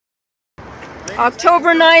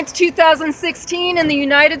October 9th, 2016 in the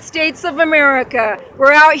United States of America.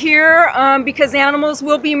 We're out here because animals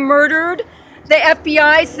will be murdered. The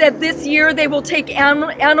FBI said this year they will take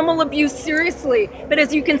animal abuse seriously. But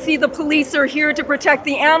as you can see, the police are here to protect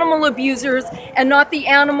the animal abusers and not the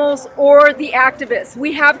animals or the activists.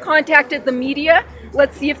 We have contacted the media.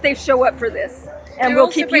 Let's see if they show up for this. And we'll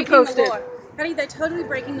keep you posted. They're totally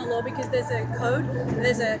breaking the law because there's a code,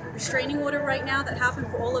 there's a restraining order right now that happened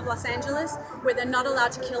for all of Los Angeles where they're not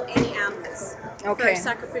allowed to kill any animals for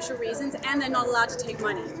sacrificial reasons, and they're not allowed to take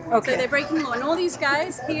money. So they're breaking the law. And all these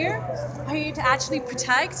guys here are here to actually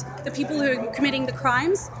protect the people who are committing the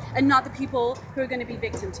crimes and not the people who are going to be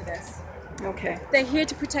victim to this. They're here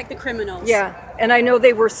to protect the criminals. Yeah, and I know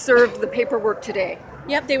they were served the paperwork today.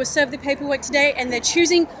 Yep, they were served the paperwork today and they're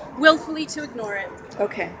choosing willfully to ignore it.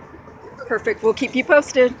 Okay. Perfect. We'll keep you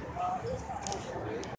posted.